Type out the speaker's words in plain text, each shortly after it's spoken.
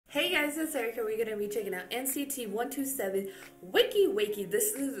guys, it's Erika. We're gonna be checking out NCT 127 Wakey-Wakey.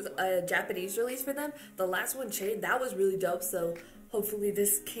 This is a Japanese release for them. The last one, Chain, that was really dope, so hopefully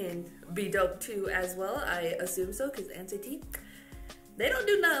this can be dope too as well. I assume so, because NCT, they don't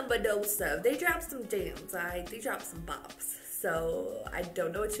do nothing but dope stuff. They drop some jams, alright? They drop some bops. So I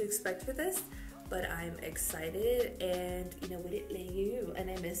don't know what to expect for this, but I'm excited, and you know what it let you,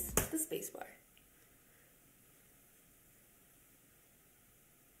 and I miss the spacebar.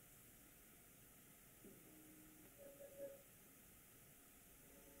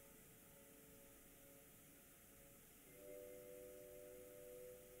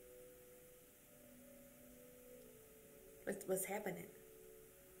 What's happening? You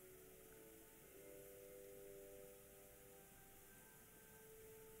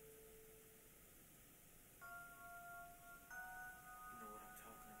know what I'm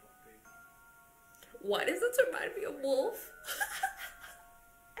talking about, baby. Why does this remind me of Wolf?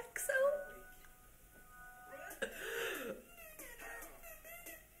 EXO?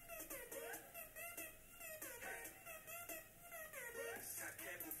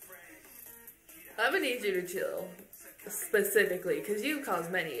 I'm gonna need you to chill. Specifically, because you cause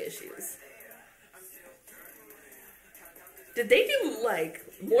many issues. Did they do, like,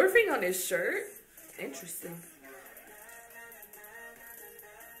 morphing on his shirt? Interesting.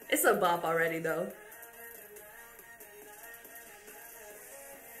 It's a bop already, though.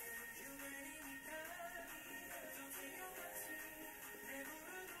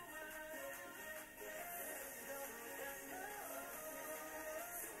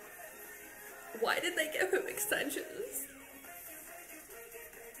 Why did they give him extensions?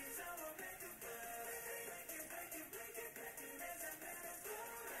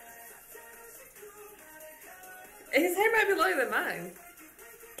 His hair might be longer than mine.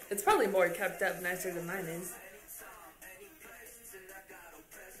 It's probably more kept up, nicer than mine is.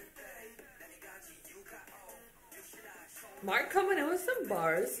 Mark coming in with some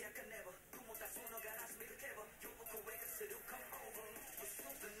bars.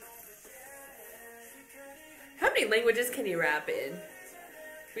 How many languages can you rap in?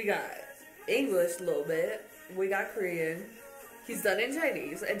 We got English a little bit. We got Korean. He's done in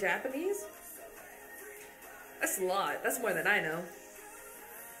Chinese and Japanese. That's a lot. That's more than I know.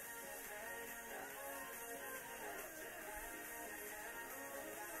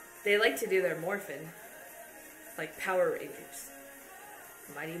 They like to do their morphin'. Like Power Rangers.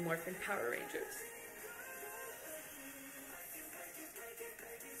 Mighty Morphin Power Rangers.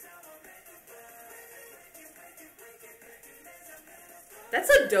 That's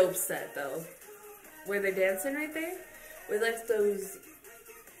a dope set, though. Where they're dancing right there. With like those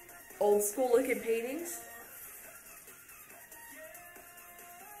old school looking paintings.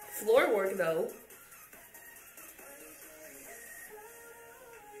 Floor work, though.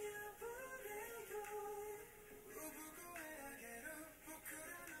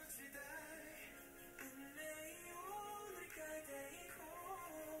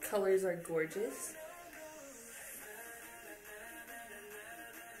 Colors are gorgeous.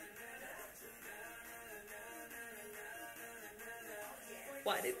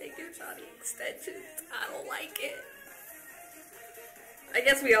 Why did they give Johnny extensions? I don't like it. I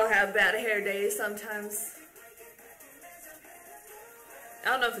guess we all have bad hair days sometimes. I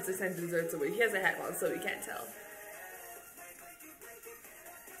don't know if it's extensions or it's a wig. He has a hat on, so we can't tell.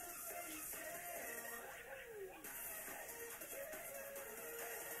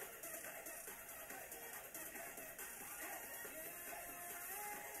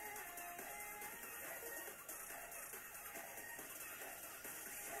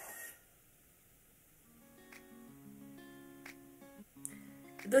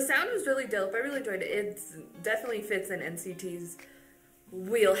 The sound was really dope. I really enjoyed it. It definitely fits in NCT's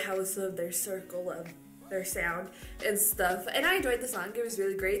wheelhouse of their circle of their sound and stuff. And I enjoyed the song. It was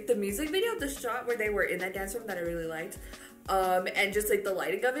really great. The music video, the shot where they were in that dance room that I really liked. And just like the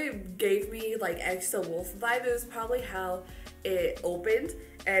lighting of it gave me like EXO Wolf vibe. It was probably how it opened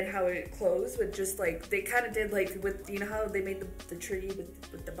and how it closed with just like, they kind of did like with, you know how they made the tree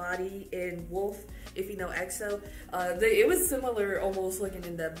with the body in Wolf, if you know EXO. It was similar almost looking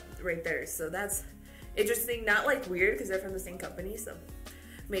in the right there. So that's interesting, not like weird because they're from the same company, so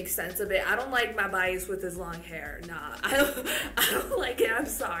makes sense of it. I don't like my bias with his long hair. Nah, I don't like it. I'm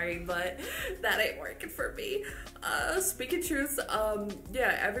sorry, but that ain't working for me. Speaking truth,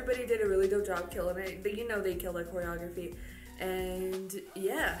 yeah, everybody did a really dope job killing it. You know they killed their choreography. And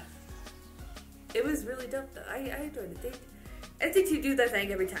yeah, it was really dope though. I enjoyed it. NCT do their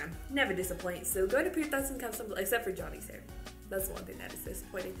thing every time. Never disappoint. So go ahead and put your thoughts in the comments, except for Johnny's hair. That's one thing that is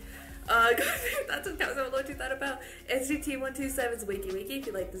disappointing. Go favorite thoughts and comments below what you thought about NCT 127's Wakey-Wakey. If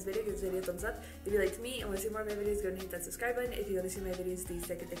you like this video, give this video a thumbs up. If you liked me and want to see more of my videos, go and hit that subscribe button. If you want to see my videos the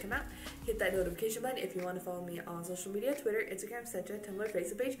second they come out, hit that notification button. If you want to follow me on social media, Twitter, Instagram, Snapchat, Tumblr,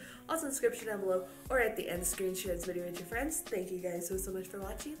 Facebook page, also in the description down below, or at the end screen, share this video with your friends. Thank you guys so much for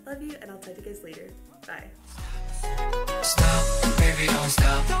watching. Love you, and I'll talk to you guys later. Bye. Stop, baby, don't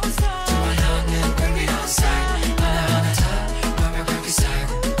stop. Do I not need, baby, don't stop. On the top, when we're baby side.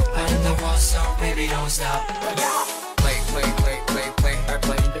 I'm the one, so baby, don't stop.